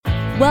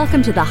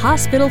Welcome to the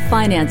Hospital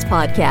Finance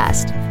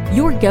Podcast,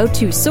 your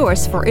go-to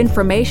source for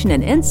information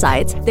and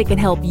insights that can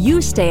help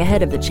you stay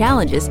ahead of the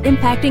challenges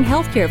impacting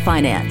healthcare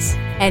finance.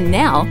 And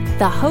now,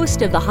 the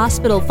host of the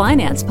Hospital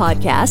Finance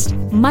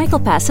Podcast, Michael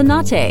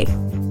Passanante.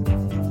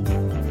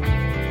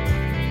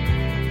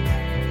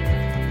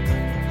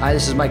 Hi,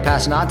 this is Mike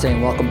Passanante,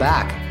 and welcome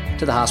back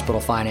to the Hospital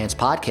Finance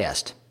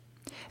Podcast.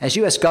 As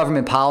U.S.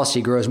 government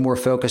policy grows more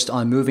focused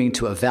on moving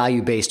to a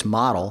value-based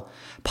model,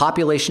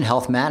 population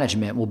health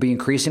management will be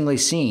increasingly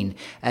seen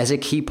as a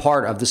key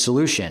part of the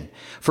solution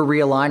for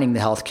realigning the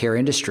healthcare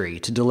industry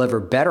to deliver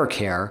better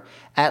care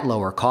at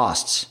lower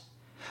costs.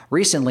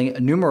 Recently,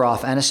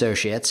 Numerof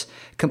Associates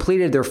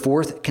completed their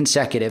fourth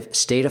consecutive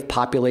State of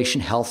Population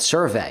Health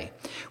survey,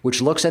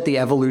 which looks at the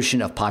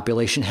evolution of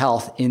population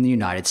health in the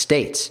United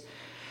States.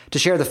 To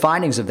share the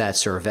findings of that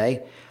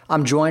survey,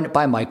 I'm joined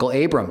by Michael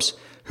Abrams,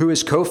 who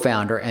is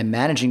co-founder and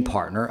managing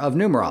partner of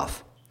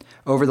Numerof.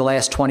 Over the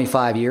last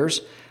 25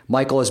 years,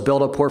 Michael has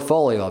built a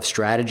portfolio of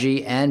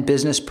strategy and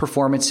business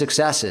performance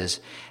successes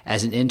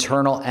as an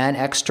internal and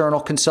external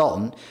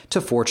consultant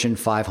to Fortune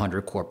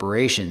 500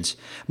 corporations.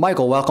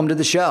 Michael, welcome to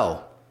the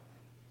show.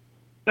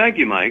 Thank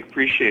you, Mike.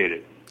 Appreciate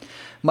it.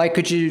 Mike,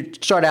 could you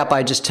start out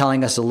by just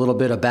telling us a little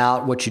bit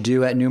about what you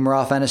do at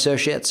Numerof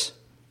Associates?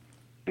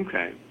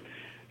 Okay.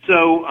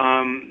 So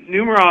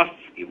Numerof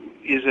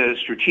is a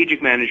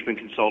strategic management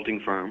consulting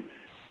firm.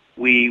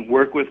 We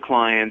work with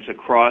clients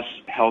across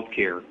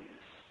healthcare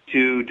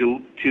to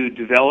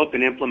develop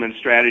and implement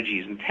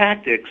strategies and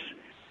tactics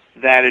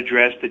that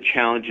address the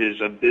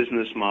challenges of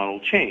business model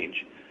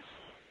change.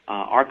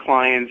 Our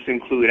clients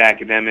include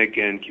academic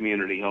and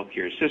community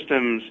healthcare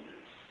systems,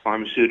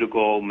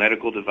 pharmaceutical,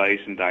 medical device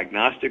and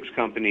diagnostics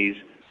companies,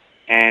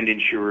 and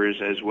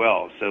insurers as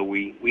well. So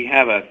we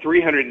have a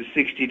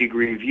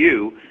 360-degree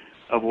view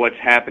of what's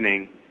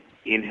happening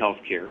in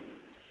healthcare.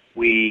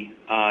 We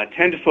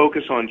tend to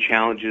focus on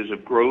challenges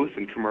of growth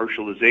and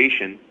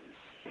commercialization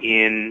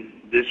in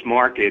this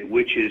market,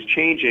 which is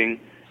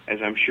changing, as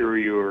I'm sure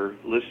your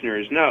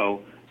listeners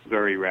know,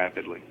 very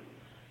rapidly.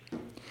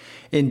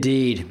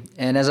 Indeed.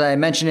 And as I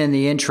mentioned in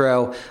the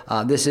intro,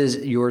 this is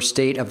your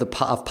State of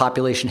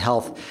Population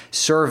Health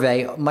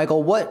survey.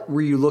 Michael, what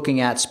were you looking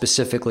at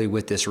specifically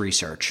with this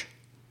research?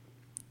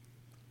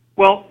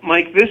 Well,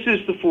 Mike, this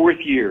is the fourth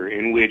year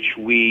in which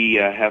we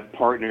have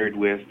partnered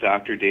with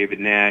Dr. David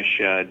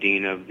Nash,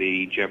 Dean of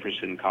the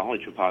Jefferson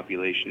College of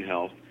Population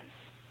Health,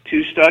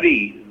 to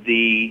study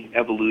the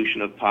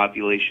evolution of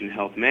population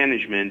health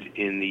management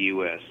in the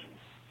U.S.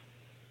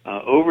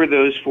 Over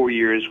those 4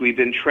 years, we've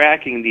been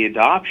tracking the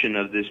adoption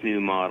of this new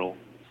model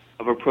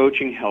of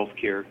approaching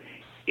healthcare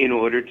in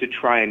order to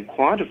try and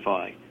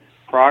quantify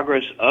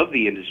progress of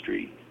the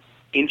industry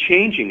in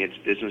changing its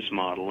business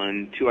model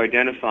and to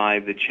identify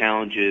the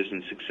challenges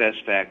and success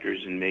factors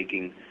in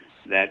making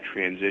that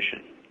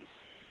transition.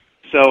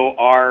 So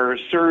our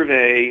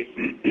survey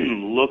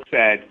looks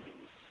at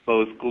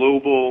both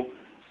global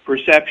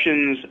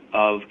perceptions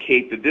of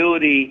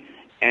capability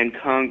and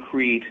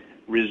concrete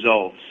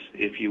results,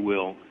 if you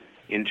will,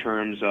 in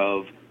terms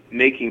of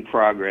making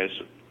progress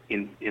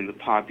in the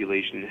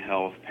population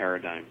health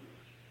paradigm.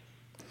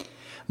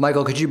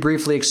 Michael, could you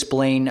briefly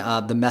explain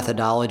the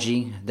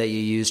methodology that you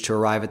used to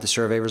arrive at the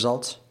survey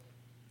results?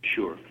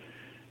 Sure.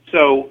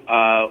 So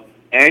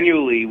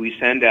annually, we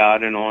send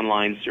out an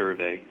online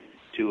survey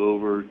to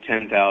over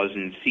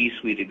 10,000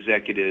 C-suite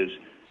executives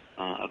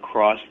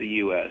across the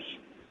U.S.,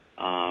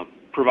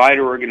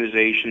 provider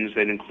organizations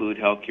that include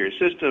healthcare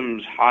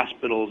systems,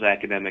 hospitals,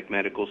 academic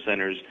medical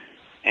centers,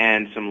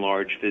 and some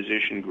large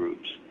physician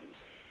groups.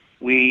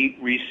 We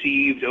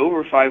received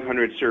over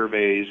 500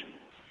 surveys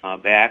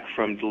back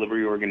from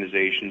delivery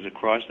organizations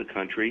across the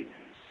country,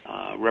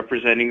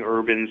 representing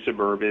urban,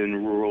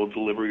 suburban, rural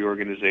delivery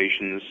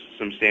organizations,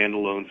 some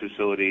standalone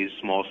facilities,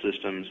 small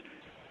systems,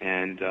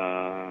 and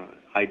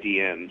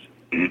IDNs.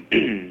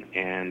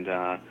 And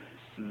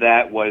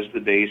that was the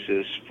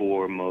basis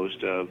for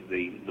most of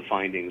the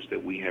findings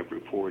that we have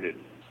reported.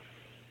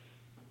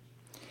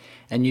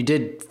 And you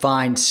did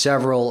find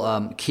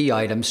several key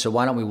items, so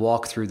why don't we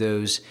walk through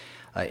those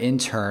in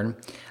turn.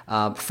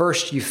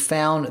 First, you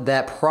found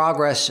that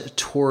progress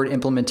toward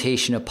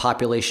implementation of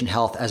population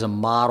health as a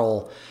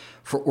model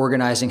for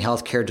organizing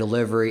healthcare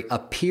delivery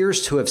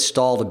appears to have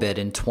stalled a bit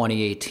in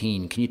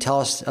 2018. Can you tell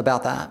us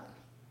about that?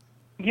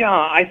 Yeah,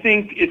 I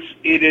think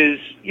it is,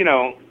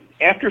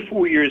 after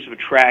 4 years of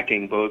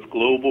tracking both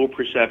global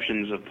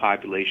perceptions of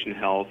population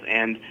health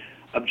and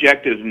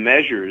objective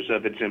measures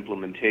of its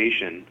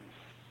implementation,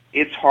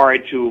 it's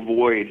hard to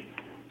avoid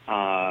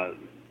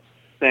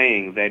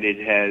saying that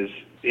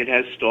it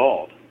has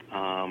stalled.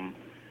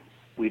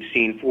 We've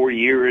seen 4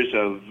 years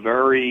of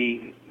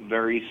very,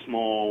 very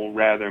small,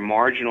 rather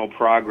marginal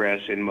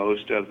progress in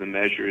most of the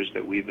measures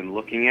that we've been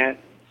looking at,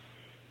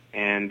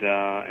 and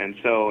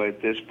so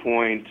at this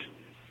point,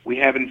 we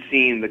haven't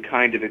seen the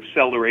kind of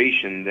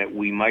acceleration that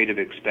we might have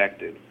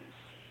expected.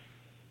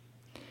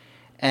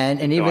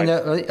 And even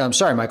though, I'm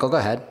sorry, Michael, go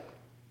ahead.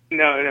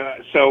 No.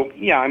 So,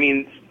 yeah, I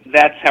mean,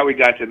 that's how we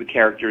got to the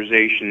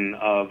characterization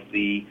of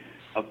the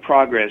of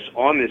progress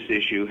on this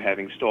issue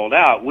having stalled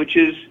out, which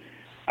is,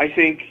 I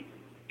think,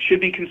 should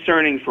be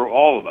concerning for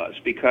all of us,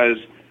 because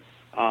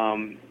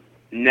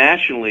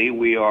nationally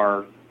we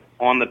are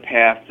on the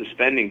path to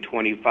spending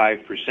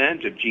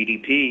 25% of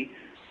GDP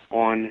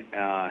on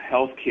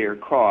healthcare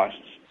costs,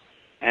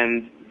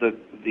 and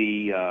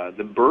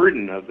the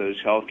burden of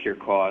those healthcare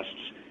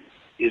costs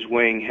is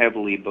weighing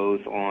heavily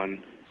both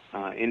on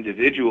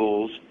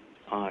individuals,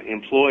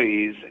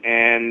 employees,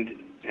 and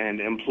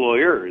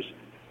employers,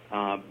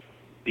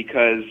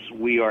 because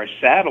we are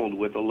saddled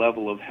with a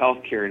level of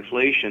healthcare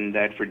inflation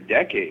that for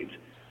decades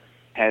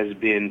has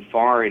been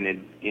far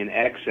in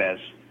excess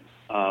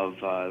of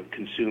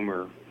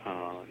consumer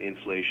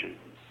inflation.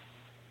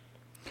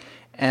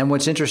 And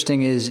what's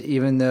interesting is,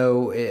 even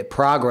though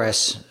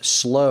progress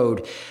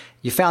slowed,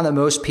 you found that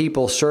most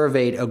people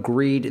surveyed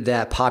agreed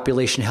that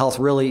population health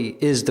really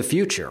is the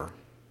future.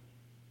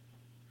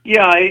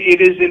 Yeah,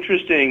 it is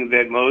interesting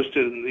that most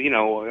of,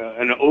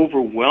 an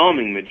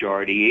overwhelming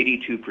majority,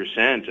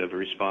 82% of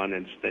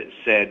respondents, that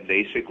said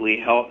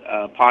basically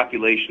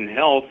population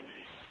health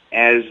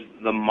as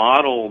the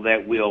model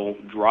that will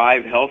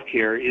drive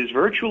healthcare is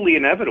virtually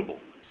inevitable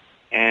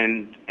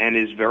and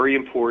is very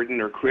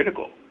important or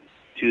critical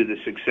to the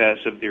success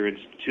of their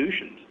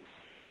institutions.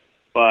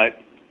 But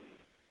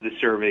the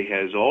survey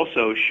has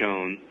also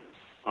shown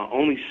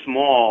only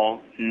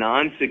small,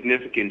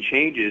 non-significant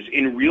changes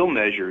in real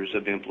measures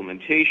of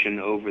implementation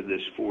over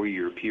this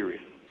 4-year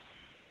period.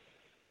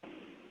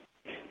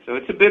 So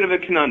it's a bit of a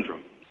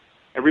conundrum.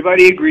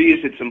 Everybody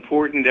agrees it's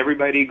important,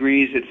 everybody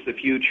agrees it's the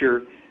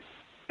future,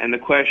 and the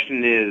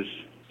question is,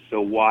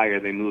 so why are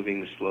they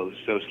moving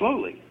so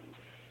slowly?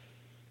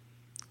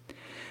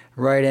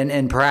 Right,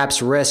 and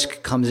perhaps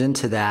risk comes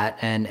into that,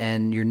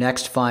 and your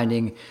next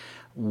finding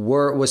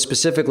was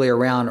specifically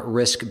around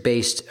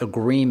risk-based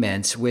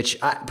agreements, which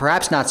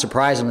perhaps not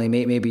surprisingly,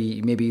 maybe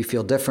you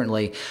feel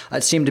differently,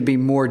 it seemed to be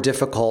more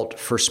difficult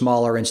for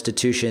smaller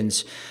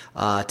institutions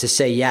to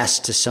say yes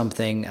to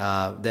something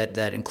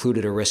that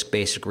included a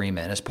risk-based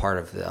agreement as part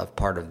of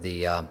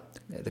the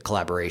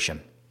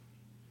collaboration.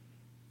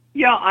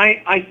 Yeah,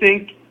 I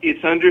think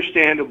it's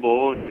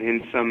understandable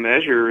in some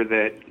measure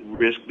that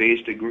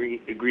risk-based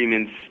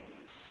agreements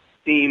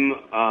seem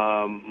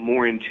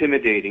more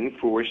intimidating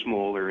for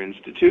smaller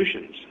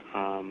institutions.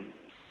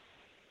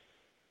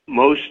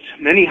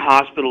 Many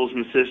hospitals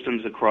and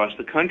systems across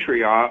the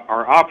country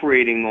are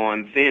operating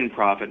on thin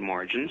profit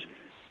margins,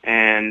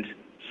 and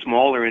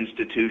smaller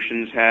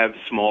institutions have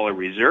smaller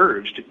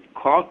reserves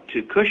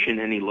to cushion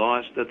any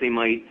loss that they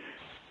might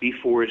be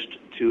forced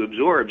to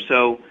absorb.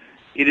 So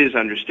it is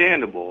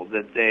understandable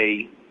that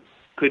they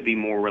could be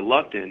more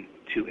reluctant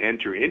to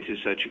enter into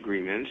such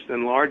agreements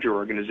than larger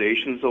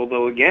organizations,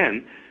 although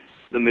again,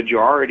 the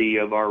majority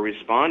of our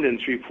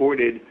respondents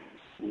reported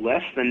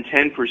less than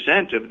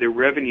 10% of their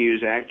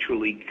revenues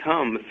actually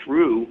come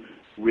through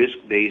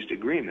risk-based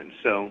agreements.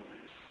 So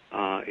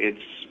it's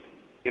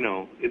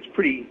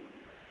pretty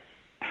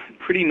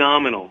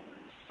nominal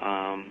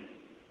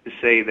to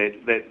say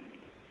that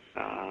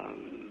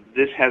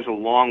this has a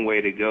long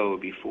way to go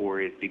before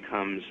it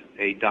becomes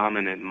a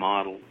dominant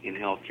model in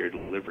healthcare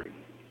delivery.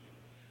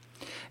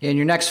 And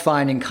your next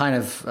finding kind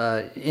of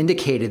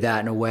indicated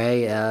that in a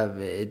way.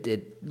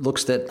 It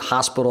looks that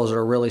hospitals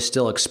are really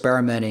still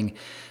experimenting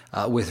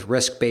with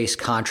risk-based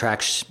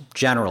contracts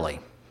generally.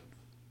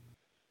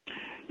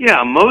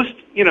 Yeah,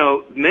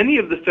 many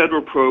of the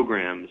federal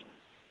programs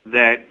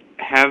that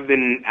have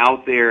been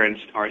out there and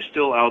are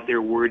still out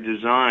there were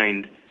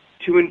designed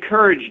to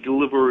encourage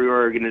delivery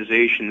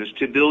organizations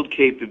to build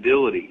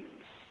capability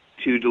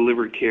to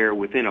deliver care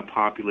within a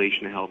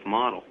population health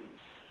model.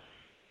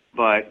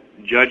 But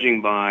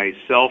judging by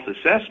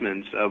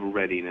self-assessments of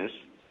readiness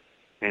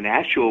and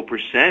actual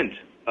percent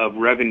of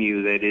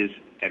revenue that is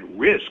at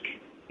risk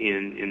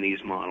in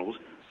these models,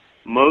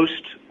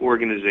 most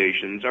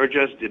organizations are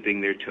just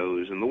dipping their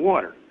toes in the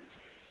water.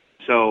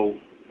 So,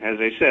 as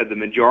I said, the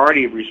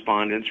majority of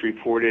respondents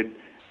reported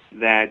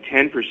that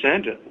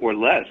 10% or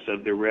less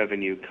of their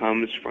revenue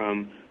comes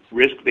from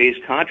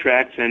risk-based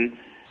contracts, and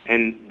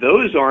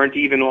those aren't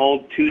even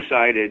all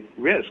two-sided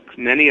risks.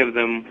 Many of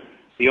them,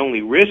 the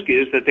only risk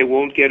is that they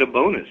won't get a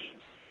bonus.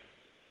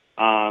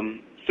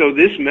 So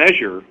this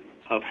measure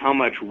of how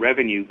much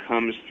revenue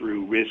comes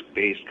through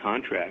risk-based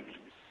contracts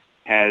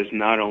has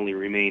not only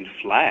remained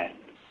flat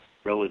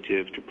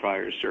relative to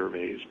prior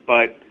surveys,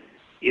 but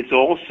it's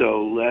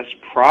also less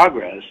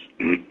progress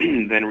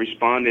than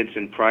respondents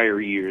in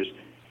prior years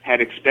had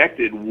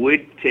expected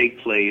would take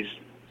place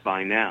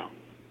by now.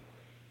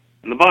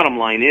 And the bottom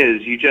line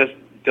is, you just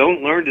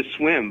don't learn to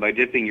swim by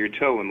dipping your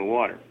toe in the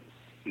water.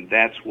 And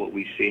that's what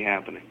we see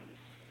happening.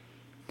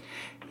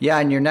 Yeah,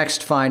 and your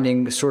next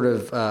finding sort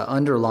of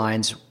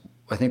underlines,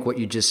 I think, what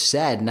you just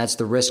said, and that's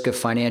the risk of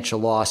financial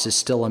loss is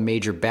still a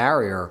major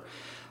barrier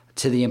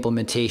to the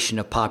implementation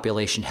of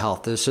population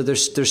health. So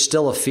there's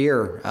still a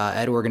fear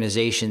at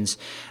organizations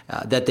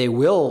that they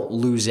will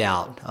lose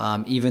out,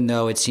 even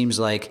though it seems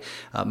like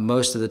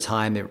most of the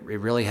time it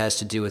really has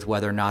to do with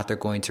whether or not they're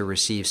going to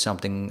receive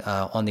something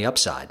on the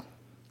upside.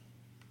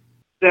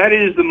 That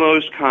is the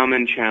most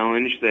common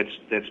challenge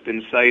that's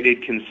been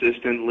cited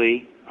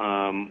consistently.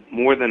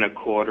 More than a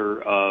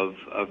quarter of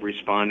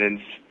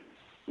respondents,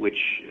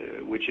 which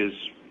is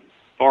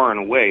far and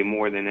away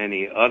more than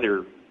any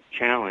other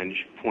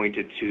challenge,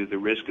 pointed to the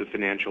risk of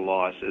financial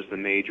loss as the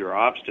major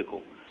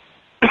obstacle.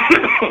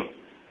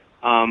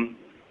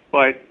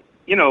 But,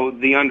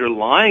 the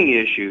underlying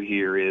issue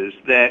here is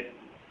that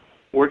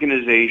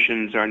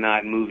organizations are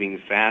not moving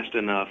fast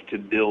enough to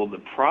build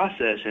the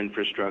process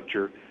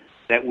infrastructure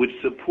that would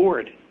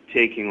support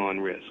taking on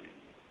risk.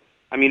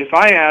 I mean, if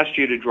I asked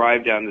you to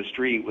drive down the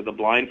street with a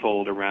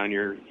blindfold around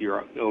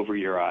over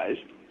your eyes,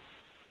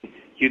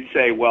 you'd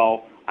say,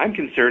 well, I'm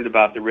concerned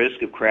about the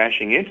risk of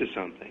crashing into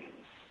something.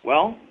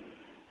 Well,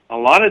 a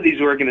lot of these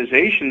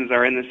organizations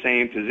are in the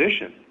same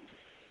position.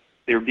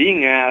 They're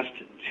being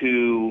asked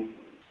to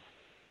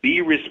be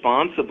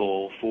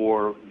responsible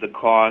for the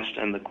cost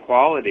and the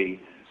quality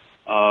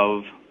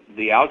of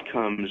the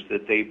outcomes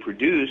that they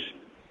produce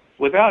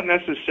without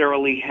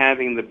necessarily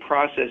having the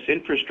process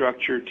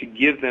infrastructure to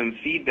give them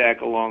feedback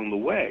along the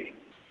way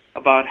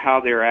about how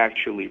they're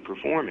actually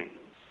performing.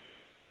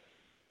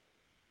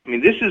 I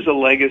mean, this is a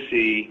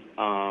legacy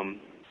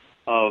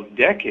of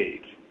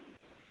decades,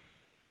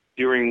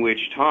 during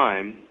which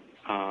time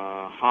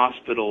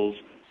hospitals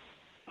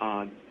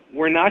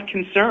were not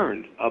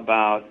concerned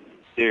about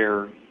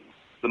the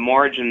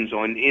margins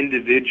on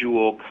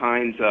individual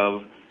kinds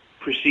of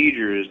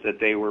procedures that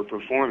they were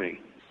performing.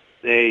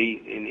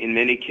 They, in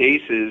many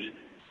cases,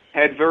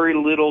 had very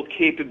little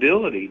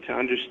capability to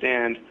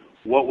understand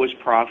what was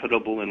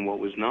profitable and what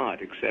was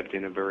not, except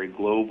in a very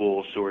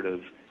global, sort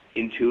of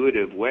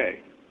intuitive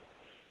way.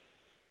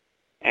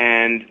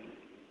 And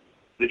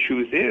the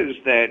truth is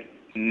that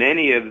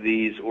many of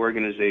these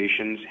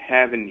organizations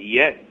haven't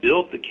yet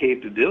built the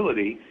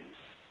capability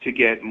to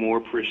get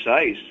more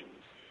precise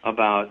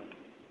about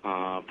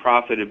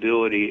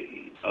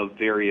profitability of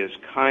various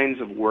kinds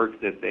of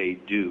work that they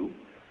do,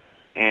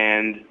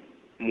 and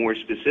more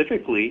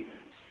specifically,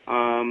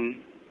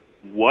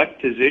 what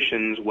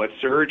physicians, what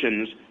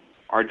surgeons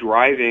are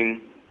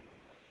driving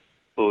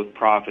both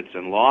profits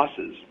and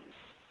losses,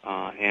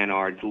 and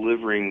are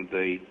delivering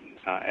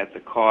at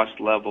the cost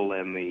level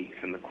and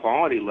the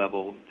quality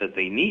level that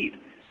they need.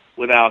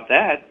 Without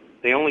that,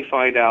 they only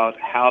find out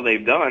how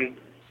they've done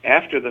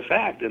after the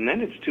fact, and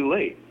then it's too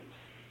late.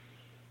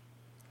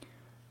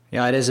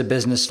 Yeah, it is a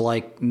business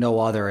like no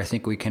other. I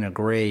think we can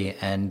agree.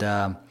 And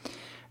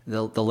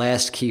the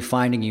last key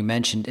finding you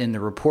mentioned in the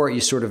report,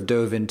 you sort of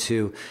dove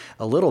into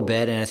a little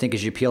bit, and I think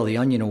as you peel the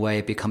onion away,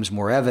 it becomes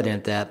more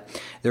evident that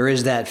there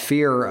is that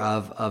fear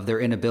of their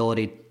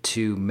inability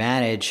to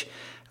manage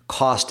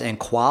cost and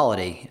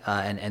quality,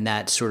 and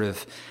that sort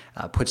of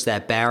puts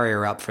that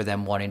barrier up for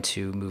them wanting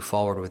to move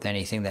forward with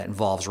anything that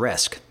involves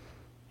risk.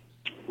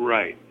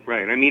 Right.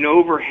 I mean,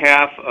 over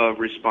half of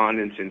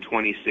respondents in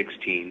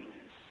 2016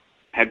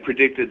 had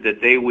predicted that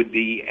they would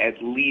be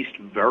at least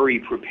very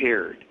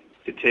prepared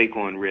to take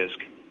on risk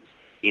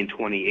in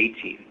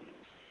 2018.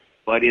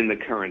 But in the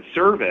current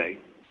survey,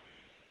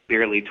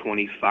 barely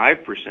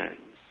 25%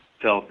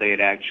 felt they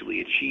had actually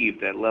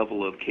achieved that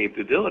level of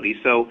capability.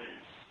 So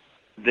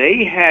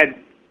they had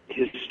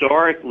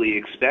historically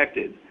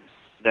expected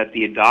that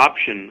the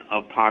adoption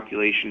of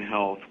population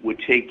health would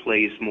take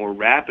place more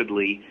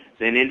rapidly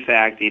than, in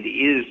fact, it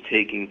is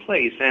taking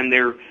place. And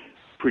their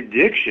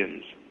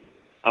predictions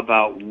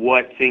about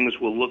what things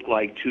will look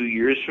like 2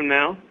 years from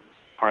now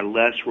are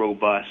less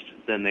robust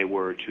than they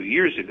were 2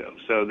 years ago.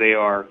 So they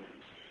are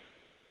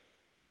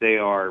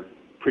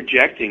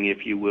projecting,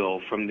 if you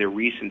will, from their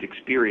recent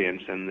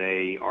experience, and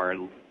they are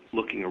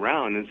looking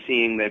around and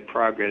seeing that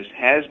progress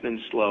has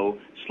been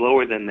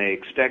slower than they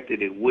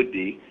expected it would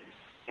be,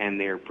 and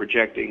they're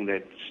projecting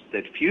that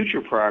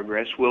future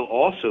progress will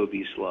also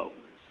be slow.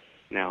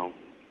 Now,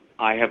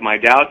 I have my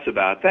doubts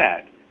about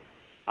that.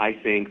 I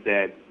think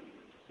that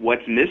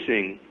what's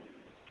missing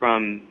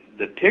from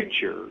the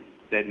picture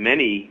that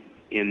many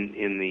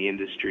in the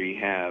industry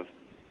have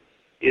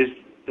is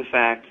the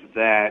fact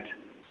that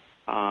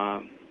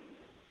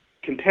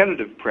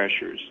competitive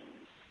pressures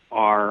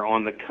are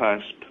on the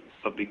cusp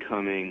of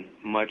becoming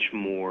much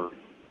more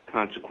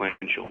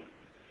consequential.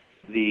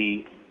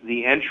 The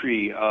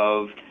entry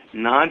of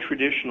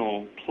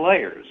non-traditional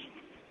players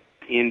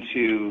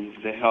into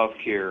the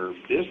healthcare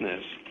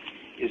business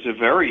is a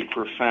very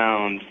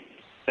profound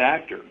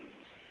factor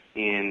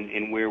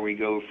in where we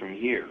go from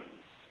here.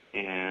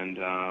 And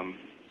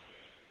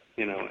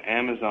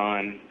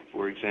Amazon,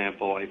 for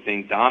example, I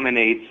think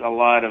dominates a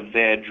lot of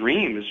bad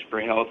dreams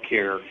for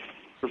healthcare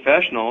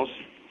professionals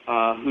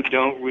who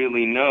don't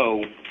really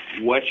know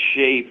what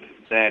shape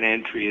that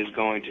entry is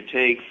going to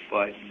take,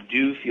 but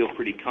do feel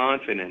pretty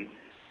confident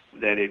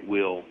that it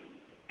will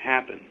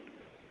happen.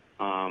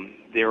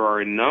 There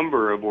are a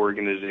number of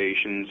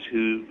organizations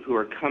who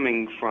are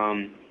coming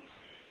from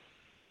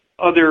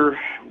other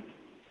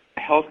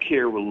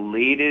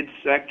healthcare-related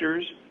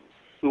sectors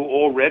who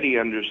already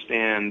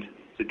understand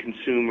the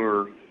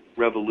consumer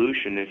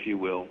revolution, if you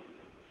will,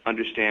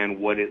 understand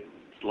what it's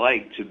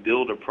like to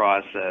build a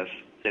process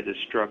that is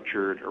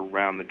structured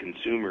around the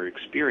consumer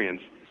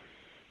experience,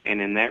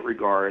 and in that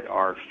regard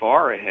are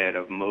far ahead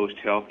of most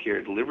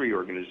healthcare delivery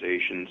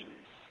organizations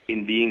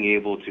in being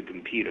able to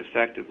compete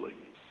effectively.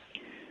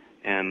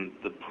 And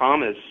the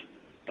promise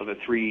of a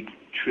 $3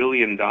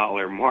 trillion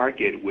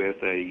market with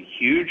a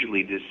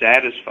hugely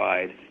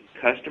dissatisfied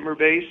customer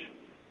base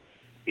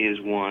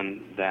is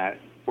one that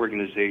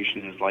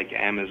organizations like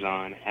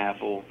Amazon,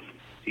 Apple,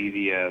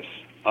 CVS,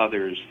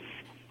 others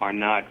are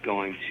not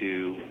going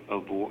to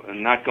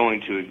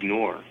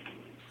ignore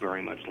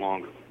very much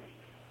longer.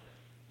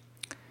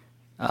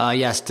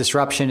 Yes,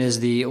 disruption is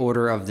the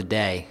order of the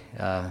day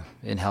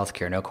in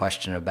healthcare, no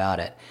question about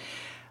it.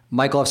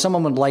 Michael, if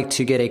someone would like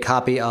to get a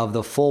copy of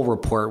the full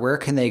report, where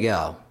can they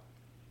go?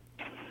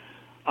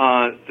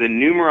 The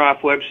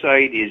Numerof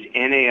website is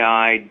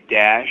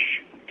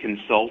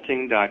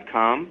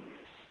nai-consulting.com,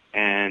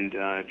 and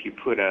if you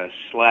put a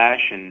 /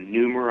 and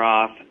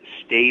Numerof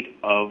State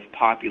of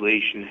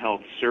Population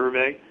Health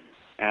Survey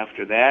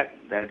after that,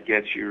 that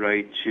gets you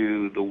right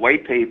to the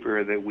white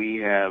paper that we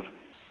have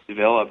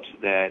developed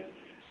that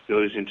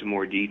goes into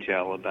more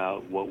detail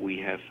about what we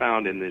have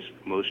found in this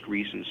most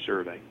recent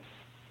survey.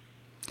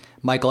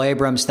 Michael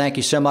Abrams, thank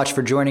you so much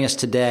for joining us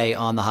today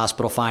on the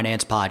Hospital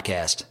Finance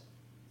Podcast.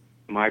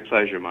 My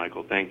pleasure,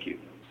 Michael. Thank you.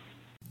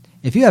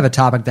 If you have a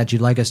topic that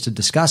you'd like us to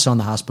discuss on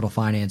the Hospital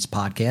Finance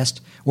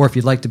Podcast, or if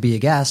you'd like to be a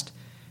guest,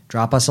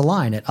 drop us a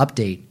line at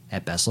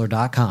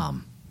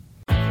update@bessler.com.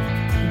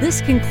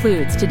 This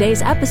concludes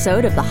today's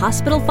episode of the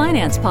Hospital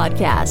Finance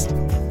Podcast.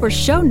 For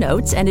show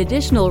notes and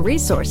additional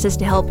resources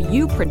to help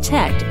you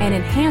protect and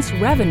enhance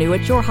revenue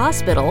at your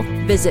hospital,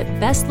 visit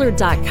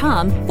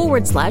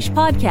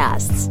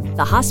Bessler.com/podcasts.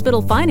 The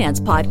Hospital Finance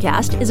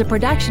Podcast is a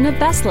production of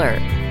Bessler.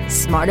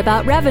 Smart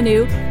about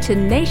revenue,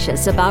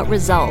 tenacious about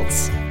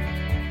results.